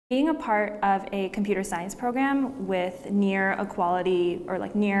Being a part of a computer science program with near equality or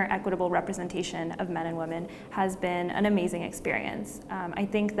near equitable representation of men and women has been an amazing experience. I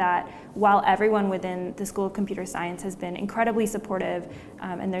think that while everyone within the School of Computer Science has been incredibly supportive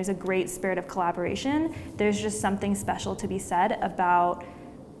and there's a great spirit of collaboration, there's just something special to be said about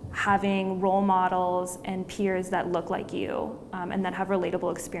having role models and peers that look like you and that have relatable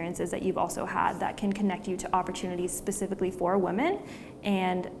experiences that you've also had that can connect you to opportunities specifically for women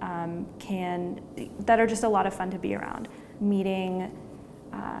and that are just a lot of fun to be around. Meeting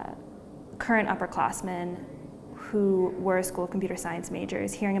current upperclassmen who were School of Computer Science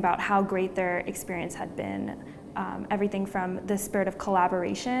majors, hearing about how great their experience had been, everything from the spirit of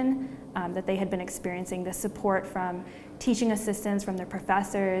collaboration that they had been experiencing, the support from teaching assistants, from their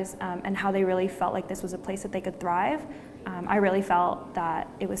professors, and how they really felt like this was a place that they could thrive. I really felt that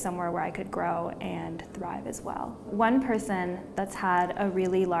it was somewhere where I could grow and thrive as well. One person that's had a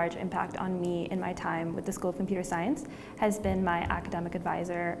really large impact on me in my time with the School of Computer Science has been my academic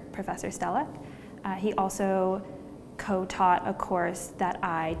advisor, Professor Shelly. He also co-taught a course that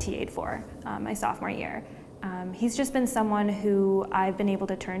I TA'd for my sophomore year. He's just been someone who I've been able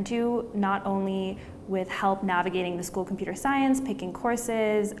to turn to not only with help navigating the School of Computer Science, picking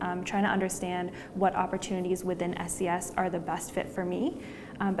courses, trying to understand what opportunities within SCS are the best fit for me,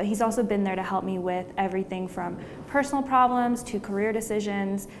 but he's also been there to help me with everything from personal problems to career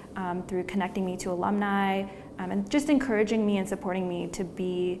decisions, through connecting me to alumni, and just encouraging me and supporting me to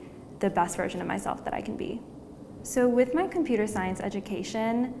be the best version of myself that I can be. So with my computer science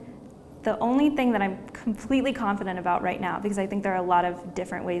education, the only thing that I'm completely confident about right now, because I think there are a lot of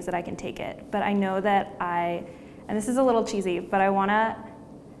different ways that I can take it, but I know that and this is a little cheesy, but I want to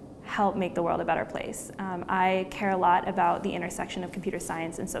help make the world a better place. I care a lot about the intersection of computer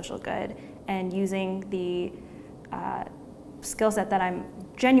science and social good, and using the skill set that I'm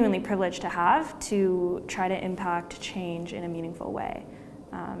genuinely privileged to have to try to impact change in a meaningful way.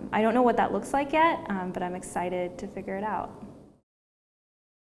 I don't know what that looks like yet, but I'm excited to figure it out.